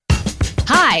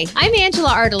Hi, I'm Angela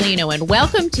Ardolino, and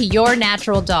welcome to Your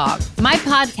Natural Dog, my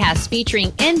podcast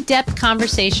featuring in-depth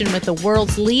conversation with the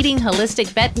world's leading holistic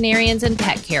veterinarians and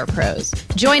pet care pros.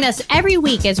 Join us every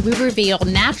week as we reveal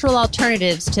natural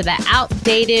alternatives to the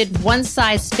outdated,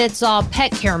 one-size-fits-all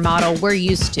pet care model we're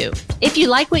used to. If you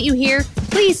like what you hear,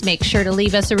 please make sure to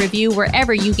leave us a review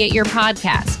wherever you get your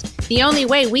podcast. The only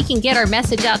way we can get our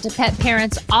message out to pet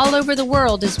parents all over the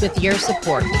world is with your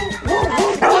support.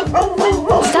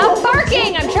 Stop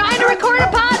barking! I'm trying to record a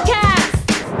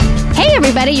podcast! Hey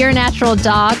everybody, Your Natural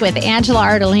Dog with Angela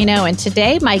Ardolino, and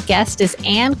today my guest is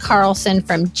Ann Carlson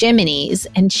from Jiminy's,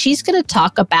 and she's going to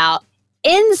talk about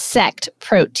insect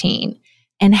protein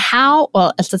and how,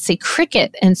 let's say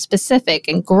cricket in specific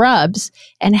and grubs,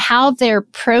 and how their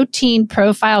protein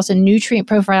profiles and nutrient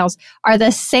profiles are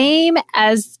the same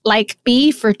as like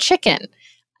beef or chicken.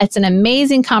 It's an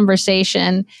amazing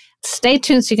conversation. Stay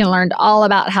tuned so you can learn all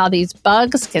about how these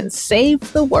bugs can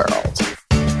save the world.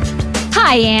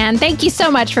 Hi, Ann. Thank you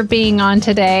so much for being on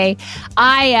today.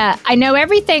 I know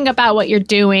everything about what you're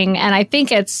doing, and I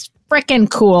think it's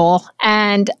freaking cool.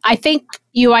 And I think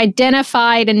you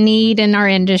identified a need in our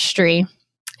industry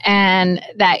and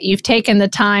that you've taken the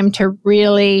time to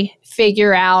really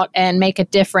figure out and make a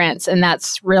difference. And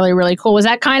that's really, really cool. Was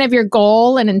that kind of your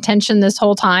goal and intention this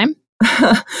whole time?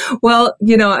 Well,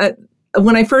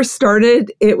 when I first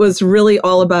started, it was really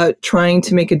all about trying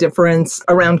to make a difference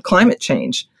around climate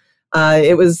change.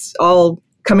 It was all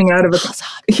coming out of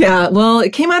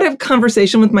it came out of a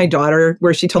conversation with my daughter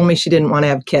where she told me she didn't want to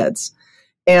have kids.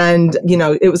 And,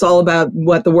 it was all about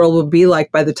what the world would be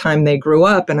like by the time they grew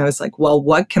up. And I was like, well,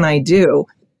 what can I do?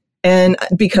 And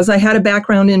because I had a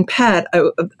background in pet,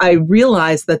 I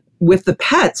realized that with the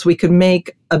pets, we could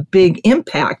make a big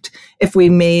impact if we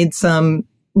made some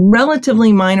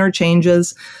relatively minor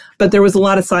changes. But there was a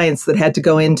lot of science that had to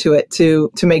go into it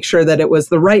to make sure that it was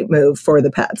the right move for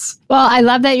the pets. Well, I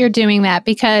love that you're doing that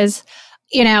because,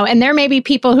 and there may be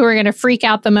people who are going to freak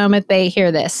out the moment they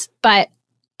hear this, but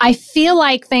I feel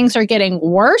like things are getting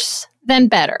worse than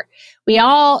better. We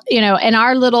all, in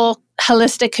our little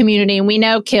holistic community, we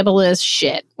know kibble is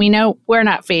shit. We know we're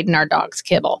not feeding our dogs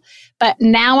kibble. But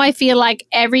now I feel like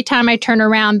every time I turn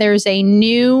around, there's a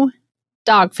new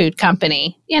dog food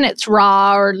company and it's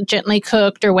raw or gently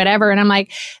cooked or whatever. And I'm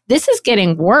like, this is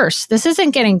getting worse. This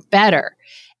isn't getting better.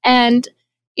 And,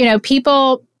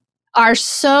 people are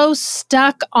so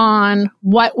stuck on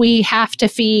what we have to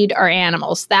feed our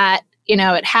animals that,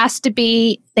 it has to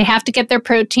be, they have to get their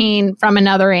protein from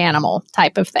another animal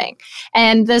type of thing.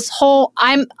 And this whole,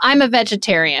 I'm a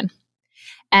vegetarian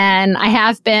and I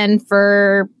have been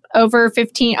for over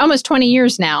 15, almost 20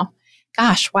 years now.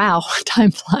 Gosh, wow,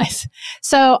 time flies.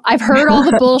 So I've heard all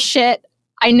the bullshit.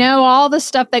 I know all the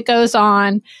stuff that goes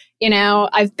on.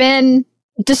 I've been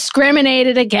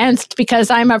discriminated against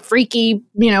because I'm a freaky,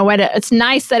 it's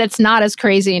nice that it's not as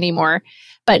crazy anymore.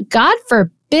 But God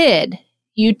forbid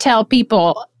you tell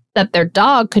people that their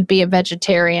dog could be a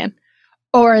vegetarian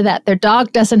or that their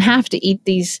dog doesn't have to eat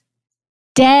these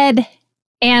dead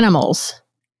animals.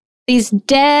 These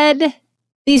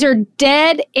are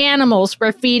dead animals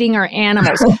we're feeding our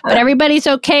animals, but everybody's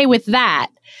okay with that.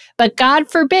 But God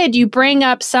forbid you bring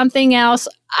up something else.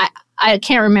 I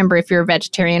can't remember if you're a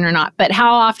vegetarian or not, but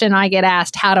how often I get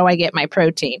asked, how do I get my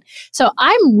protein? So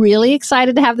I'm really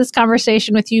excited to have this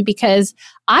conversation with you because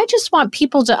I just want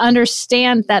people to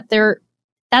understand that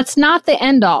that's not the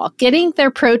end all. Getting their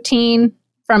protein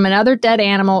from another dead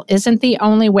animal isn't the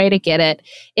only way to get it.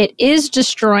 It is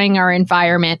destroying our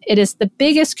environment. It is the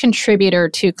biggest contributor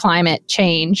to climate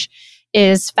change,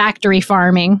 is factory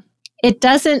farming. It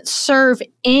doesn't serve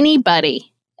anybody.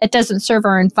 It doesn't serve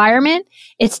our environment.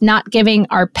 It's not giving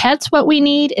our pets what we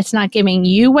need. It's not giving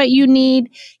you what you need.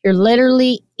 You're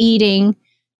literally eating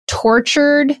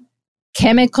tortured,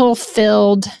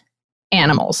 chemical-filled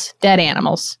animals, dead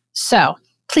animals. So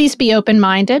please be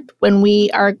open-minded when we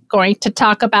are going to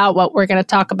talk about what we're going to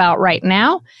talk about right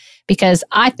now, because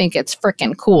I think it's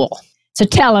freaking cool. So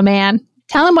tell them, Ann.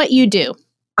 Tell them what you do.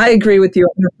 I agree with you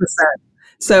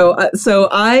 100%. So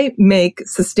I make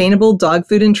sustainable dog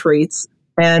food and treats.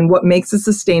 And what makes it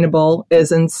sustainable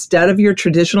is instead of your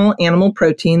traditional animal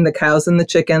protein, the cows and the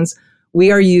chickens,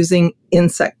 we are using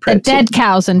insect protein. The dead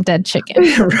cows and dead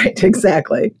chickens. Right,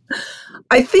 exactly.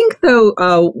 I think,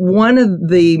 though, one of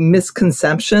the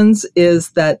misconceptions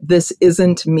is that this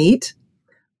isn't meat.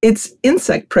 It's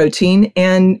insect protein,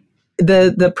 and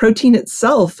the protein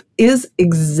itself is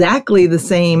exactly the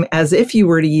same as if you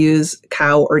were to use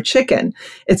cow or chicken.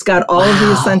 It's got all of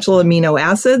the essential amino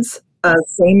acids,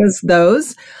 same as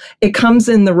those. It comes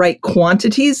in the right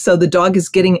quantities, so the dog is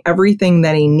getting everything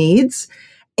that he needs.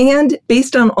 And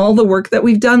based on all the work that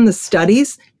we've done, the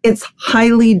studies, it's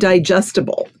highly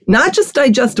digestible. Not just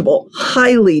digestible,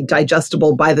 highly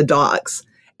digestible by the dogs.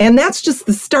 And that's just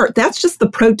the start. That's just the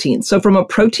protein. So from a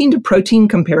protein to protein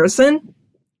comparison,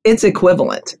 it's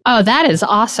equivalent. Oh, that is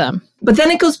awesome. But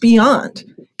then it goes beyond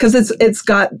because it's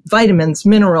got vitamins,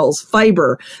 minerals,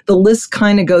 fiber. The list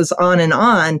kind of goes on.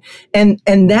 And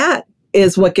that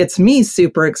is what gets me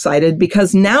super excited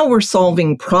because now we're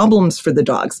solving problems for the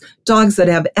dogs. Dogs that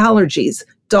have allergies,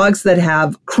 dogs that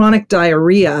have chronic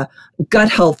diarrhea, gut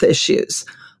health issues,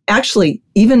 actually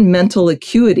even mental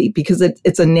acuity because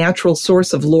it's a natural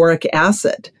source of lauric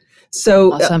acid.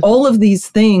 So Awesome. All of these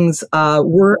things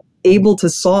we're able to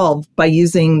solve by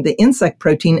using the insect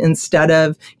protein instead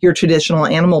of your traditional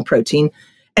animal protein.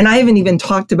 And I haven't even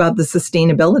talked about the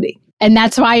sustainability. And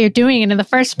that's why you're doing it in the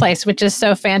first place, which is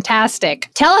so fantastic.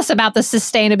 Tell us about the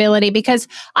sustainability because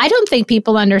I don't think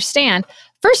people understand.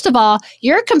 First of all,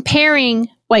 you're comparing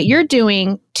what you're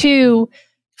doing to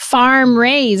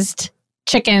farm-raised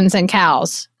chickens and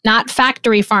cows, not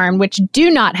factory farm, which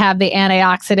do not have the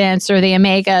antioxidants or the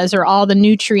omegas or all the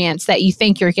nutrients that you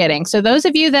think you're getting. So those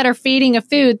of you that are feeding a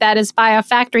food that is by a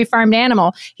factory farmed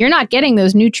animal, you're not getting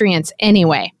those nutrients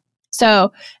anyway.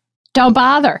 So don't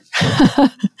bother.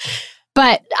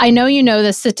 But I know you know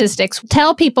the statistics.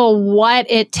 Tell people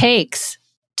what it takes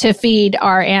to feed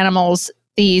our animals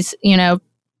these,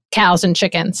 cows and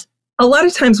chickens. A lot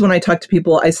of times when I talk to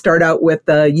people, I start out with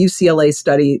the UCLA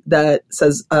study that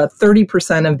says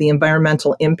 30% of the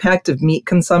environmental impact of meat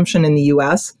consumption in the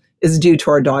U.S. is due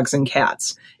to our dogs and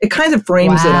cats. It kind of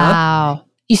frames it up. Wow.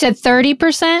 You said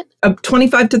 30%?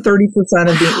 25 to 30%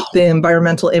 of the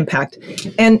environmental impact.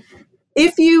 And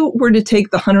if you were to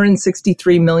take the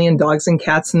 163 million dogs and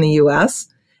cats in the U.S.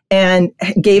 and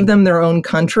gave them their own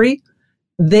country,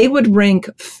 they would rank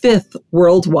 5th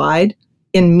worldwide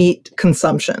in meat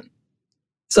consumption.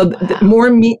 So more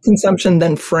meat consumption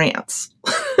than France.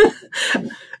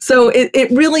 So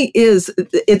it really is,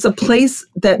 it's a place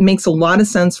that makes a lot of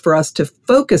sense for us to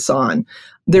focus on.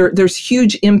 There's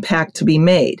huge impact to be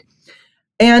made.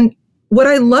 And what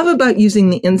I love about using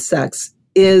the insects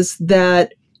is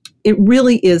that it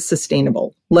really is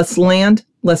sustainable. Less land,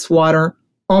 less water,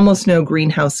 almost no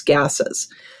greenhouse gases.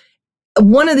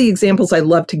 One of the examples I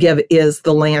love to give is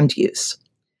the land use.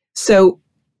 So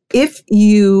if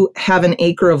you have an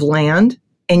acre of land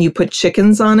and you put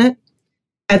chickens on it,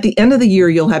 at the end of the year,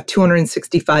 you'll have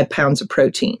 265 pounds of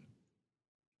protein.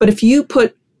 But if you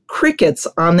put crickets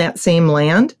on that same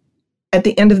land, at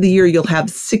the end of the year, you'll have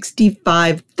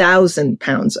 65,000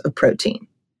 pounds of protein.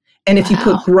 And if you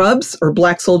put grubs or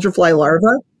black soldier fly larvae,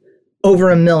 over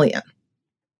 1 million.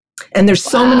 And there's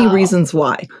so many reasons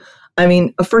why. I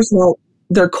mean, first of all,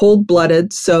 they're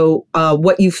cold-blooded, so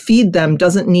what you feed them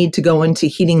doesn't need to go into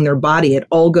heating their body. It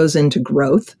all goes into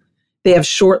growth. They have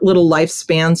short little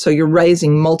lifespans, so you're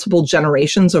raising multiple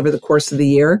generations over the course of the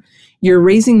year. You're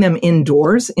raising them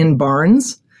indoors in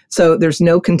barns, so there's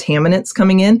no contaminants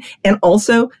coming in, and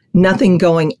also nothing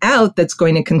going out that's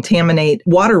going to contaminate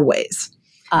waterways.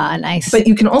 Nice. But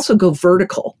you can also go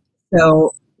vertical.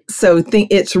 So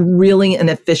it's really an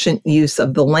efficient use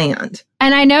of the land.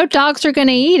 And I know dogs are going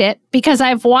to eat it because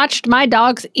I've watched my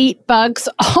dogs eat bugs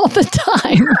all the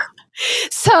time.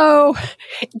 So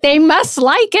they must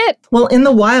like it. Well, in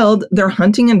the wild, they're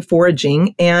hunting and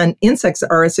foraging, and insects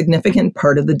are a significant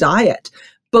part of the diet,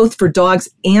 both for dogs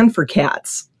and for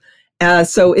cats.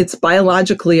 So it's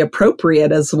biologically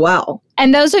appropriate as well.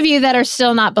 And those of you that are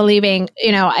still not believing,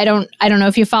 I don't know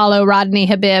if you follow Rodney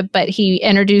Habib, but he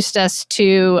introduced us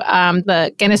to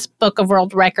the Guinness Book of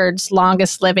World Records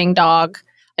longest living dog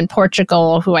in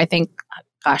Portugal, who I think,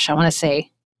 I want to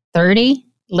say 30,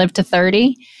 lived to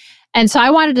 30. And so I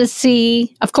wanted to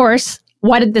see, of course,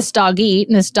 what did this dog eat?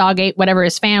 And this dog ate whatever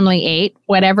his family ate,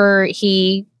 whatever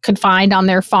he could find on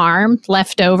their farm,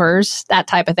 leftovers, that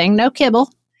type of thing, no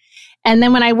kibble. And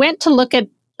then when I went to look at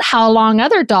how long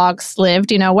other dogs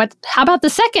lived, how about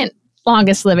the second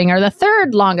longest living or the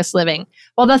third longest living?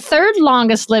 Well, the third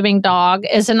longest living dog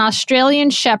is an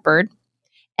Australian Shepherd,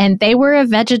 and they were a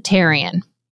vegetarian.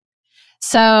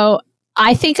 So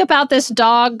I think about this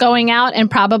dog going out and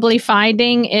probably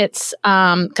finding its,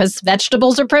 because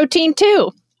vegetables are protein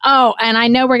too. Oh, and I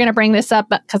know we're going to bring this up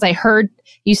because I heard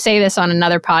you say this on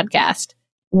another podcast.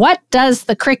 What does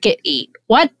the cricket eat?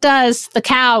 What does the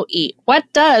cow eat? What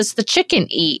does the chicken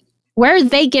eat? Where are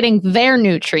they getting their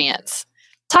nutrients?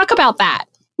 Talk about that.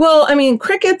 Well, I mean,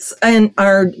 crickets and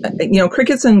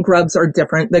grubs are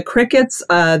different. The crickets,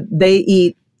 they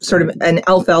eat sort of an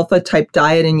alfalfa type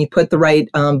diet, and you put the right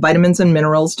vitamins and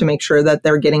minerals to make sure that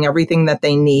they're getting everything that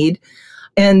they need.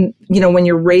 And, when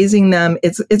you're raising them,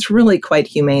 it's really quite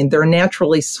humane. They're a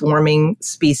naturally swarming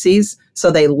species,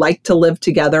 so they like to live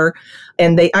together.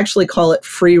 And they actually call it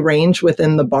free range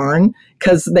within the barn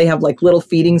because they have like little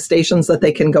feeding stations that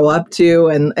they can go up to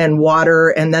and water.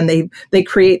 And then they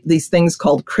create these things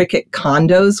called cricket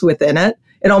condos within it.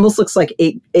 It almost looks like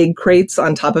egg crates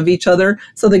on top of each other.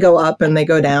 So they go up and they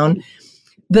go down.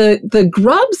 The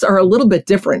grubs are a little bit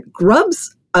different.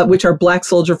 Grubs, which are black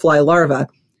soldier fly larvae,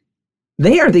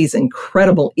 they are these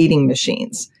incredible eating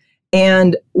machines.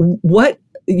 And what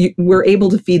we're able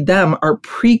to feed them are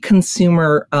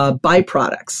pre-consumer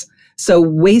byproducts. So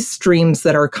waste streams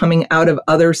that are coming out of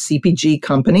other CPG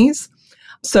companies.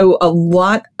 So a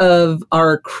lot of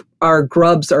our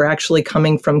grubs are actually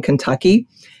coming from Kentucky,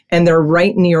 and they're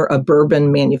right near a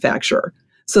bourbon manufacturer.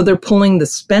 So they're pulling the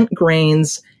spent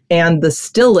grains and the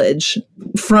stillage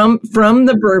from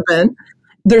the bourbon.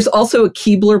 There's also a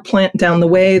Keebler plant down the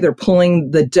way. They're pulling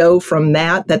the dough from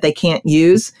that they can't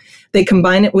use. They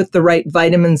combine it with the right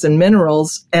vitamins and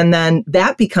minerals, and then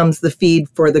that becomes the feed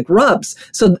for the grubs.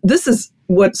 So this is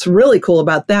what's really cool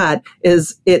about that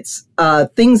is it's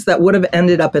things that would have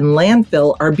ended up in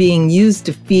landfill are being used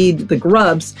to feed the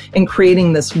grubs and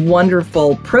creating this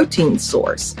wonderful protein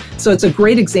source. So it's a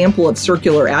great example of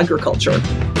circular agriculture.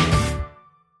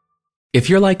 If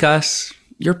you're like us,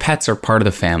 your pets are part of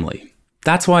the family.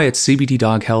 That's why at CBD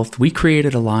Dog Health, we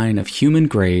created a line of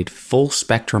human-grade,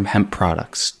 full-spectrum hemp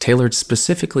products tailored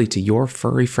specifically to your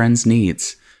furry friend's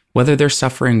needs. Whether they're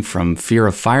suffering from fear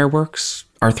of fireworks,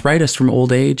 arthritis from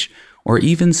old age, or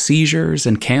even seizures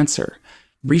and cancer,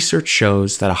 research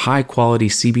shows that a high-quality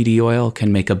CBD oil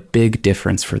can make a big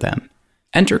difference for them.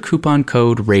 Enter coupon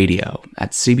code RADIO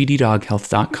at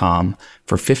cbddoghealth.com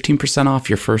for 15%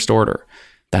 off your first order.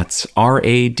 That's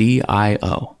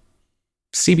RADIO.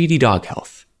 CBD Dog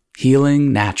Health.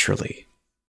 Healing naturally.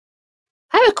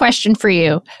 I have a question for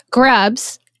you.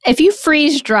 Grubs, if you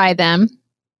freeze dry them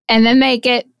and then they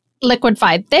get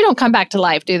liquefied, they don't come back to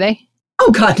life, do they?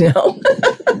 Oh, God,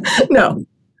 no.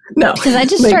 No. Because I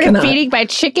just started feeding my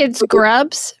chickens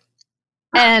grubs.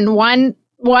 And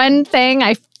one thing,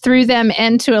 I threw them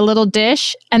into a little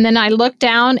dish, and then I looked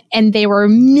down and there were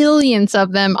millions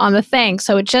of them on the thing.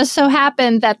 So it just so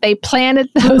happened that they planted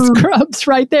those grubs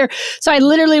right there. So I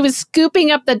literally was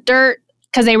scooping up the dirt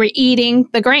because they were eating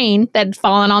the grain that had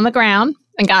fallen on the ground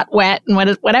and got wet and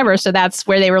whatever. So that's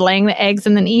where they were laying the eggs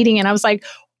and then eating. And I was like,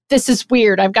 this is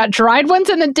weird. I've got dried ones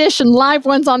in the dish and live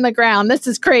ones on the ground. This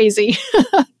is crazy.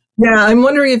 Yeah, I'm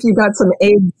wondering if you got some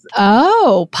eggs.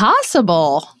 Oh,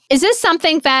 possible. Is this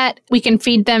something that we can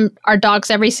feed our dogs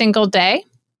every single day?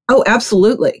 Oh,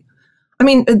 absolutely. I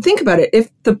mean, think about it. If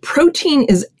the protein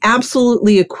is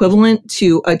absolutely equivalent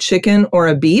to a chicken or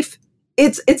a beef,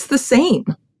 it's the same.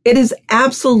 It is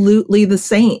absolutely the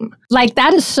same. Like,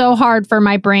 that is so hard for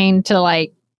my brain to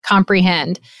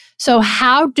comprehend. So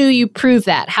how do you prove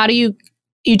that? How do you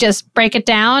just break it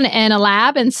down in a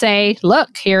lab and say,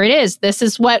 look, here it is. This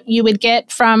is what you would get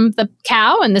from the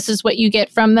cow, and this is what you get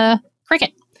from the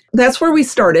cricket. That's where we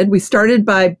started. We started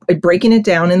by breaking it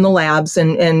down in the labs,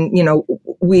 and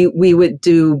we would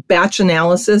do batch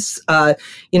analysis,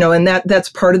 and that's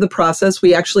part of the process.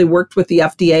 We actually worked with the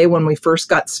FDA when we first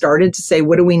got started to say,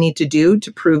 what do we need to do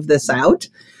to prove this out?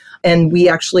 And we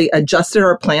actually adjusted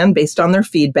our plan based on their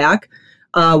feedback.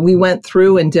 We went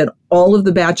through and did all of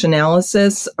the batch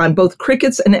analysis on both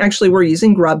crickets, and actually we're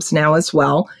using grubs now as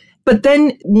well. But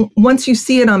then once you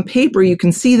see it on paper, you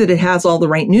can see that it has all the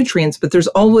right nutrients, but there's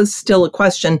always still a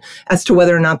question as to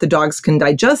whether or not the dogs can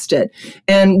digest it.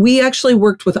 And we actually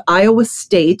worked with Iowa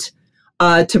State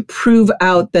to prove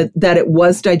out that it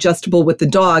was digestible with the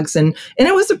dogs. And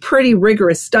it was a pretty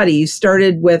rigorous study. You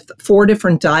started with 4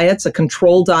 different diets, a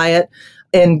control diet,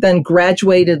 and then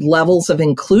graduated levels of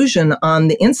inclusion on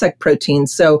the insect protein.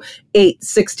 So 8,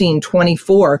 16,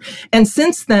 24. And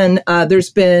since then, there's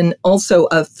been also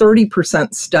a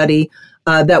 30% study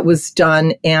that was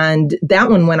done. And that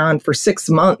one went on for 6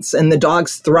 months, and the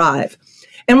dogs thrive.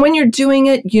 And when you're doing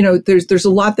it, there's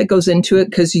a lot that goes into it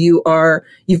because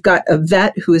you've got a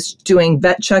vet who is doing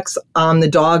vet checks on the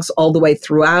dogs all the way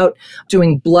throughout,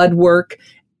 doing blood work,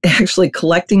 actually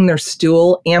collecting their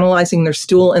stool, analyzing their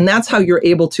stool, and that's how you're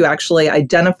able to actually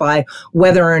identify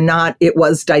whether or not it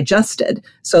was digested.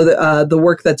 So the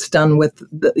work that's done with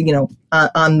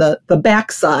on the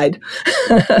backside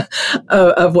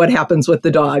of what happens with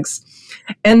the dogs.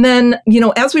 And then,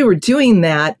 as we were doing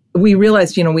that, we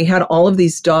realized, we had all of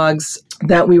these dogs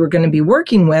that we were going to be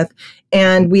working with.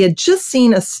 And we had just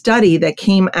seen a study that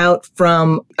came out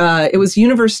from, it was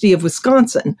University of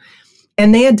Wisconsin.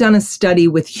 And they had done a study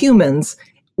with humans,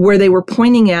 where they were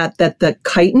pointing at that the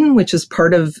chitin, which is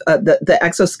part of the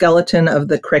exoskeleton of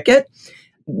the cricket,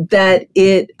 that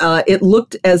it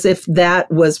looked as if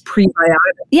that was prebiotic.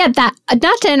 Yeah, that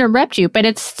not to interrupt you, but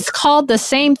it's called the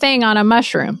same thing on a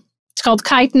mushroom. It's called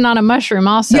chitin on a mushroom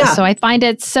also. Yeah. So I find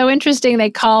it so interesting they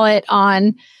call it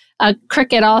on a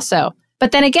cricket also.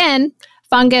 But then again,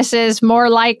 fungus is more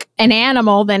like an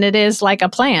animal than it is like a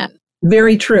plant.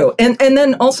 Very true. And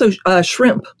then also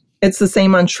shrimp. It's the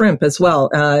same on shrimp as well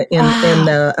in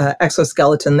the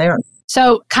exoskeleton there.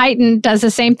 So chitin does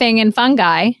the same thing in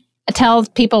fungi. Tell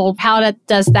people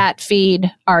does that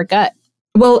feed our gut?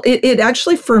 Well, it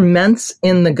actually ferments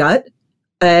in the gut,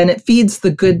 and it feeds the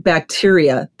good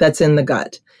bacteria that's in the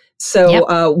gut.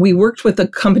 So we worked with a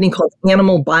company called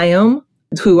Animal Biome,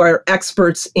 who are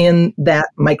experts in that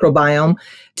microbiome,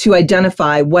 to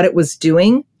identify what it was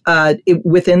doing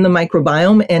within the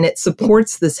microbiome, and it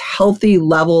supports this healthy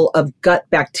level of gut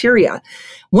bacteria.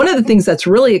 One of the things that's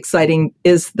really exciting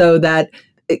is, though, that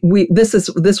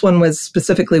this one was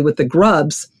specifically with the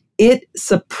grubs. It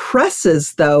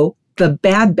suppresses, though, the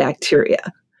bad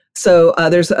bacteria. So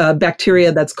there's a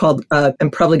bacteria that's called,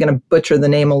 I'm probably going to butcher the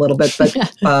name a little bit, but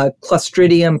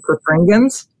Clostridium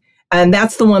perfringens. And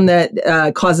that's the one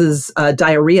that causes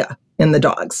diarrhea in the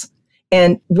dogs.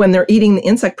 And when they're eating the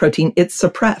insect protein, it's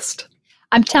suppressed.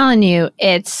 I'm telling you,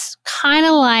 it's kind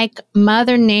of like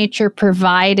Mother Nature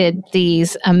provided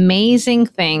these amazing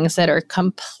things that are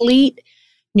complete,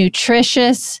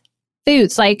 nutritious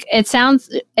foods. Like it sounds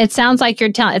like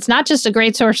you're telling, it's not just a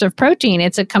great source of protein,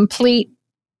 it's a complete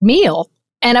meal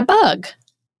and a bug.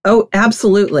 Oh,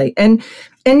 absolutely. And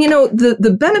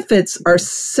the benefits are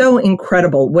so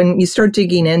incredible when you start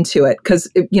digging into it,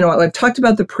 because, I've talked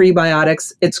about the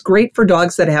prebiotics. It's great for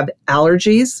dogs that have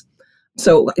allergies.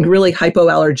 So really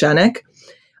hypoallergenic.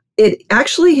 It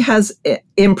actually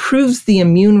improves the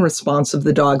immune response of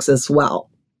the dogs as well.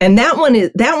 And that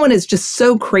one is just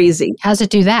so crazy. How's it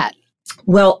do that?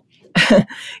 Well,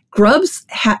 grubs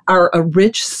are a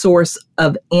rich source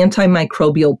of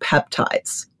antimicrobial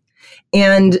peptides.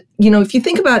 And, if you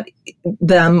think about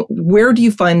them, where do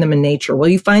you find them in nature? Well,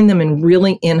 you find them in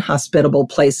really inhospitable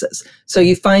places. So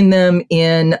you find them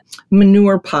in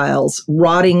manure piles,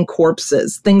 rotting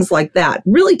corpses, things like that,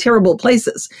 really terrible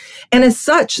places. And as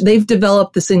such, they've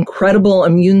developed this incredible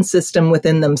immune system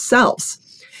within themselves.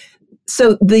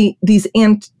 So these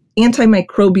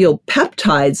antimicrobial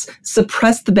peptides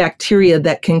suppress the bacteria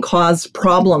that can cause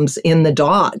problems in the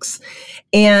dogs.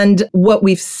 And what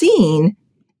we've seen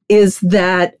is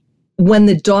that when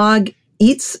the dog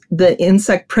eats the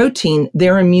insect protein,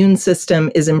 their immune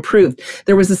system is improved.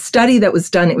 There was a study that was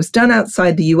done. It was done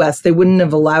outside the US. They wouldn't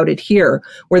have allowed it here,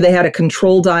 where they had a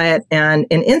control diet and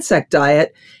an insect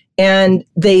diet. And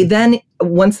they then,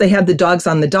 once they had the dogs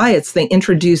on the diets, they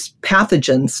introduced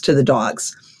pathogens to the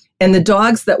dogs. And the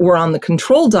dogs that were on the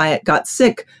control diet got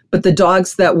sick, but the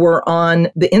dogs that were on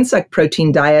the insect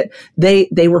protein diet, they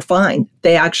were fine.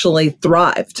 They actually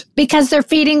thrived. Because they're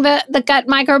feeding the gut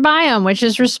microbiome, which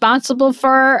is responsible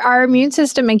for our immune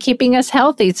system and keeping us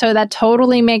healthy. So that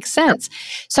totally makes sense.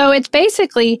 So it's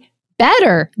basically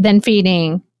better than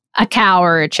feeding a cow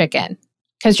or a chicken,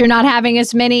 because you're not having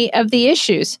as many of the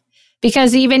issues.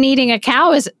 Because even eating a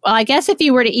cow I guess if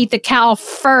you were to eat the cow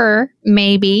fur,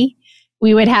 maybe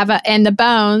we would have and the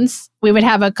bones, we would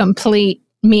have a complete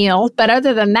meal. But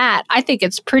other than that, I think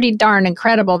it's pretty darn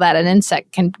incredible that an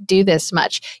insect can do this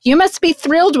much. You must be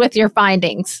thrilled with your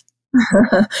findings.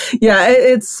 Yeah,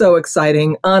 it's so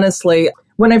exciting. Honestly,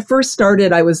 when I first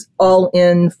started, I was all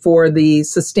in for the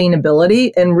sustainability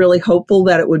and really hopeful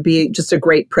that it would be just a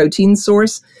great protein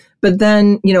source. But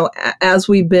then, as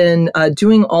we've been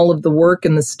doing all of the work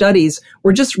and the studies,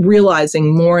 we're just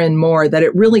realizing more and more that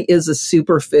it really is a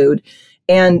superfood.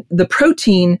 And the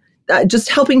protein, just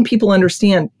helping people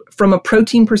understand from a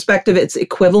protein perspective, it's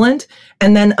equivalent,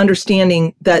 and then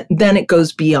understanding that then it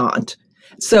goes beyond.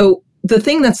 So the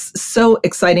thing that's so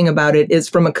exciting about it is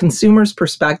from a consumer's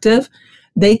perspective,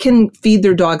 they can feed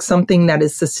their dog something that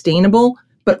is sustainable,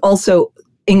 but also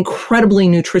incredibly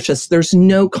nutritious. There's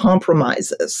no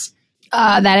compromises.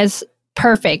 That is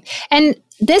perfect. And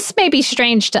this may be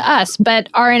strange to us, but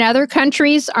aren't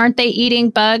they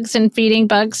eating bugs and feeding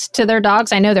bugs to their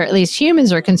dogs? I know that at least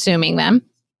humans are consuming them.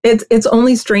 It's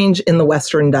only strange in the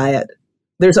Western diet.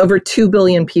 There's over 2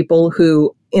 billion people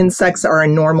who insects are a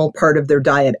normal part of their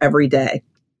diet every day.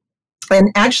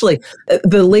 And actually,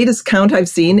 the latest count I've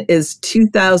seen is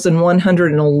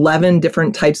 2,111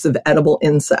 different types of edible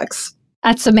insects.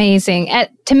 That's amazing.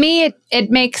 To me,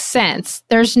 it makes sense.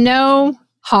 There's no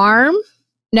harm.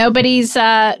 Nobody's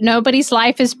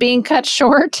life is being cut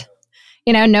short.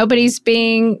 nobody's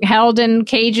being held in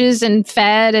cages and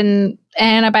fed and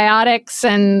antibiotics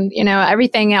and,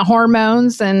 everything,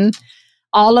 hormones and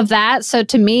all of that. So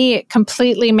to me, it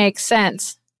completely makes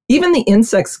sense. Even the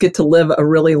insects get to live a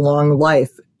really long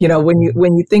life. When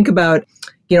you think about,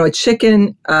 a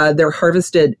chicken, they're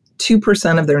harvested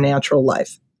 2% of their natural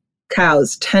life.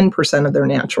 Cows, 10% of their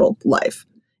natural life.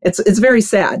 It's very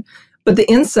sad. But the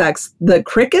insects, the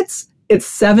crickets, it's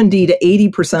 70 to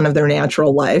 80% of their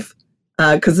natural life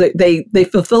because they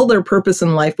fulfill their purpose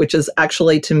in life, which is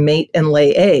actually to mate and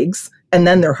lay eggs, and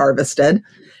then they're harvested.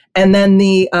 And then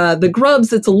the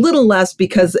grubs, it's a little less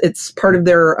because it's part of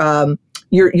their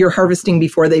you're harvesting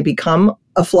before they become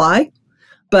a fly,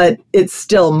 but it's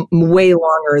still way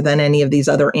longer than any of these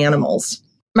other animals.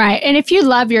 Right. And if you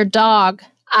love your dog,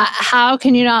 how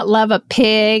can you not love a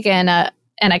pig and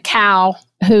a cow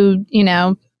who,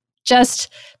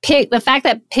 just the fact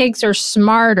that pigs are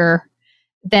smarter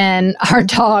than our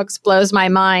dogs blows my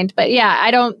mind. But yeah,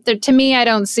 to me, I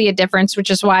don't see a difference, which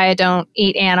is why I don't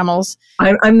eat animals.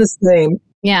 I'm the same.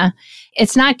 Yeah.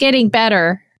 It's not getting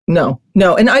better. No.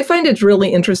 And I find it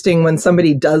really interesting when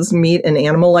somebody does meet an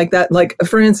animal like that. Like,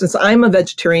 for instance, I'm a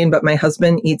vegetarian, but my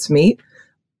husband eats meat.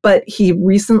 But he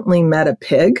recently met a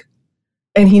pig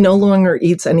and he no longer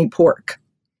eats any pork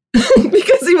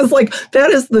because he was like,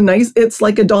 it's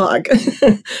like a dog.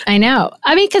 I know.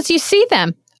 Because you see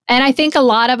them. And I think a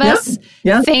lot of us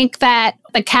think that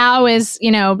the cow is,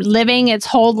 living its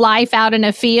whole life out in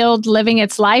a field, living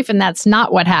its life, and that's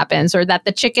not what happens. Or that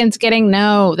the chicken's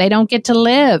they don't get to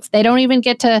live. They don't even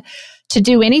get to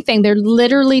do anything. They're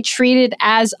literally treated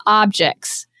as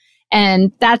objects.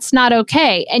 And that's not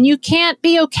okay. And you can't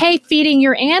be okay feeding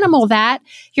your animal that,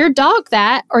 your dog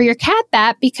that, or your cat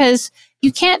that, because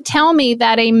you can't tell me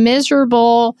that a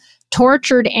miserable,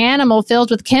 tortured animal filled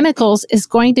with chemicals is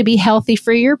going to be healthy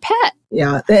for your pet.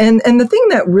 Yeah. And the thing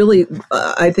that really,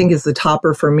 I think is the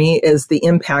topper for me is the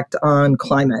impact on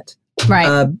climate.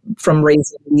 Right. From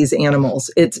raising these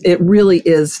animals. It really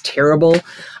is terrible,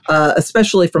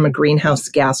 especially from a greenhouse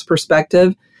gas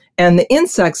perspective. And the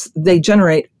insects, they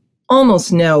generate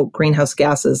almost no greenhouse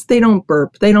gases. They don't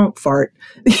burp. They don't fart.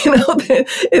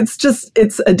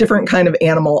 It's a different kind of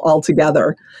animal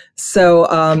altogether. So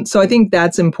I think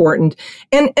that's important.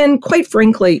 And quite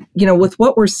frankly, with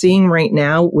what we're seeing right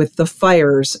now with the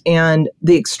fires and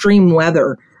the extreme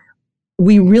weather,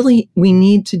 we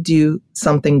need to do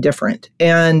something different.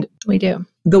 And we do.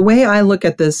 The way I look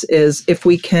at this is if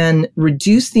we can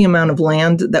reduce the amount of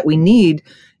land that we need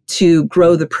to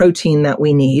grow the protein that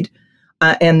we need,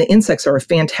 and the insects are a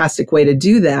fantastic way to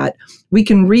do that, we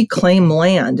can reclaim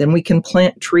land and we can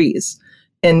plant trees.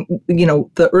 And,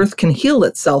 the earth can heal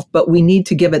itself, but we need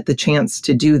to give it the chance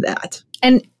to do that.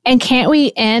 And can't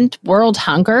we end world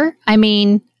hunger?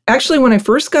 Actually, when I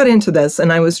first got into this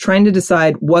and I was trying to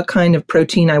decide what kind of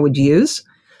protein I would use,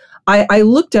 I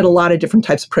looked at a lot of different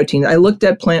types of protein. I looked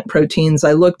at plant proteins.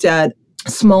 I looked at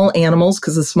small animals,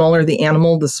 because the smaller the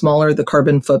animal, the smaller the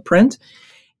carbon footprint.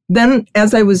 Then,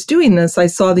 as I was doing this, I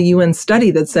saw the UN study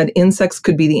that said insects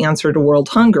could be the answer to world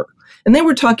hunger. And they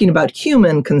were talking about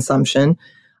human consumption.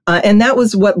 And that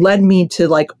was what led me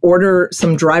to order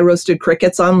some dry roasted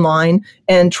crickets online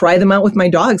and try them out with my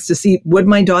dogs to see, would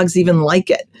my dogs even like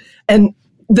it? And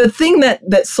the thing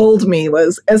that sold me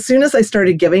was as soon as I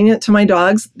started giving it to my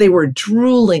dogs, they were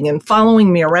drooling and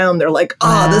following me around. They're like,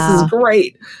 oh, This is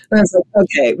great. And I was like,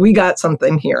 okay, we got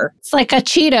something here. It's like a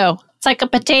Cheeto. It's like a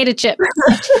potato chip.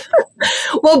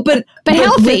 Well, but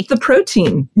healthy. With the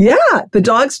protein. Yeah. The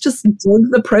dogs just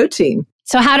dig the protein.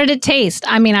 So how did it taste?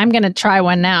 I'm going to try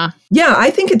one now. Yeah,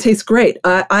 I think it tastes great.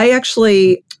 I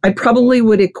probably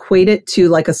would equate it to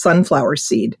like a sunflower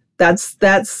seed. That's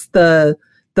the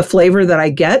flavor that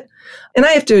I get. And I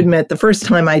have to admit, the first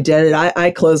time I did it, I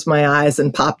closed my eyes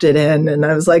and popped it in. And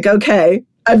I was like, okay,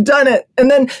 I've done it. And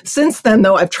then since then,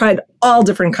 though, I've tried all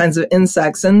different kinds of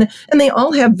insects and they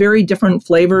all have very different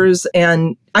flavors.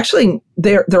 And actually,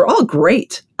 they're all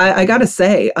great. I got to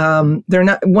say, they're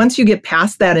not, once you get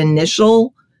past that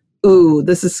initial, ooh,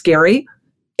 this is scary,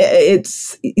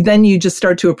 then you just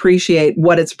start to appreciate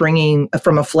what it's bringing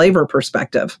from a flavor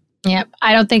perspective. Yep.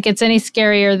 I don't think it's any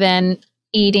scarier than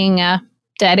eating a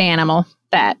dead animal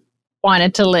that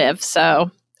wanted to live. So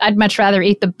I'd much rather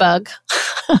eat the bug.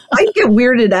 I get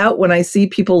weirded out when I see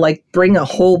people bring a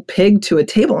whole pig to a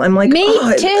table. I'm like, me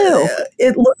too.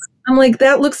 I'm like,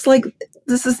 that looks like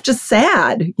this is just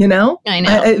sad, I know.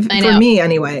 For me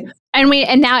anyway.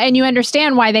 And you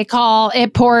understand why they call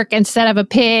it pork instead of a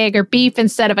pig or beef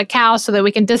instead of a cow, so that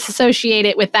we can disassociate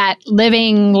it with that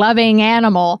living, loving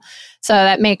animal. So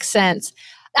that makes sense.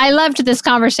 I loved this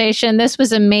conversation. This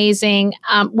was amazing.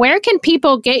 Where can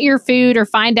people get your food or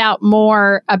find out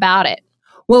more about it?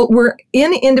 Well, we're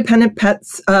in independent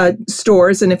pets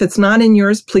stores, and if it's not in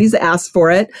yours, please ask for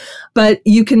it. But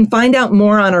you can find out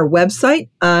more on our website.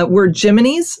 We're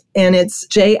Jiminys, and it's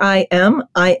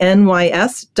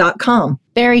JIMINYS.com.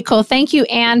 Very cool. Thank you,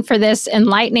 Anne, for this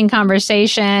enlightening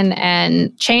conversation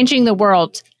and changing the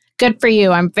world. Good for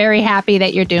you. I'm very happy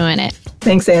that you're doing it.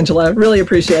 Thanks, Angela. Really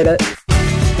appreciate it.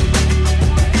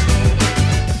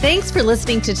 Thanks for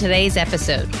listening to today's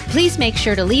episode. Please make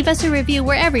sure to leave us a review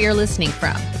wherever you're listening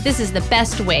from. This is the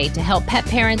best way to help pet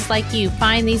parents like you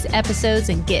find these episodes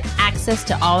and get access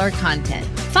to all our content.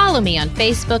 Follow me on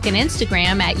Facebook and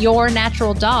Instagram at Your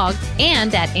Natural Dog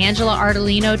and at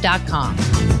AngelaArdolino.com.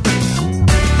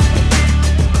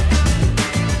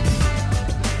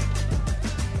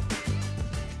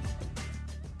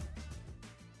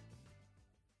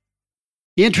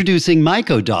 Introducing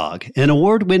MycoDog, an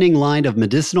award-winning line of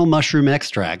medicinal mushroom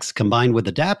extracts combined with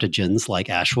adaptogens like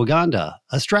ashwagandha,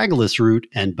 astragalus root,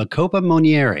 and Bacopa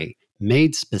monnieri,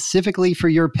 made specifically for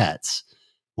your pets.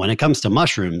 When it comes to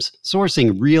mushrooms,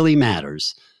 sourcing really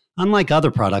matters. Unlike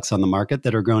other products on the market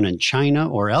that are grown in China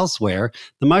or elsewhere,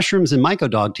 the mushrooms in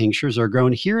MycoDog tinctures are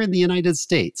grown here in the United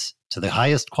States to the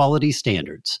highest quality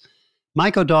standards.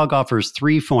 MycoDog offers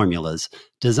 3 formulas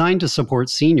designed to support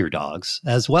senior dogs,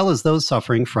 as well as those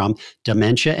suffering from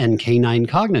dementia and canine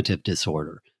cognitive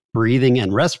disorder, breathing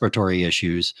and respiratory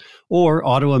issues, or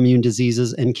autoimmune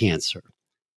diseases and cancer.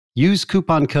 Use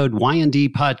coupon code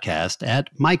YNDPodcast at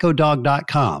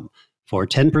mycodog.com for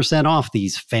 10% off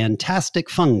these fantastic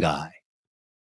fungi.